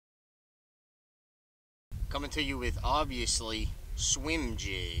Coming to you with obviously swim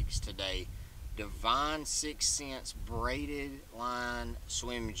jigs today. Divine 6 cents braided line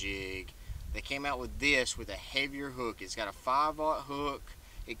swim jig. They came out with this with a heavier hook. It's got a 5/0 hook.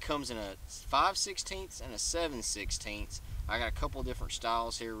 It comes in a 5/16 and a 7/16. I got a couple different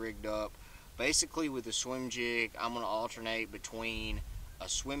styles here rigged up. Basically with the swim jig, I'm going to alternate between a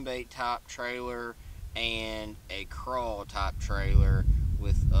swim bait type trailer and a crawl type trailer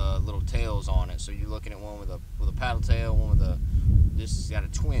with little tails on it. So you're looking at one with a paddle tail, one with this has got a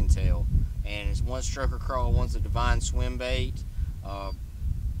twin tail, and it's one stroker crawl, one's a Divine swim bait.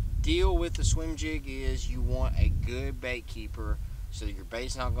 Deal with the swim jig is you want a good bait keeper so that your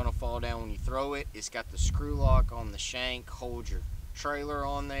bait's not going to fall down when you throw it. It's got the screw lock on the shank, hold your trailer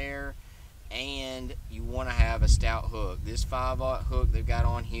on there, and you want to have a stout hook. This 5/0 hook they've got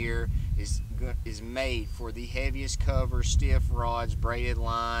on here is made for the heaviest cover, stiff rods, braided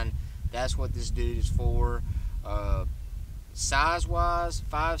line. That's what this dude is for. Size wise,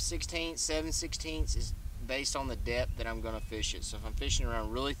 5/16, 7/16 is based on the depth that I'm going to fish it. So if I'm fishing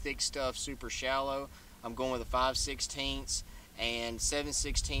around really thick stuff, super shallow, I'm going with a 5/16, and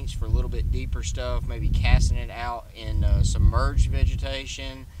 7/16 for a little bit deeper stuff, maybe casting it out in submerged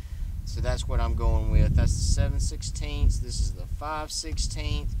vegetation. So that's what I'm going with. That's the 7/16. This is the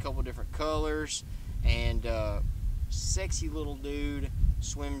 5/16. A couple different colors, and sexy little dude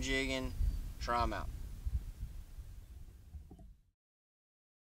swim jigging. Try them out.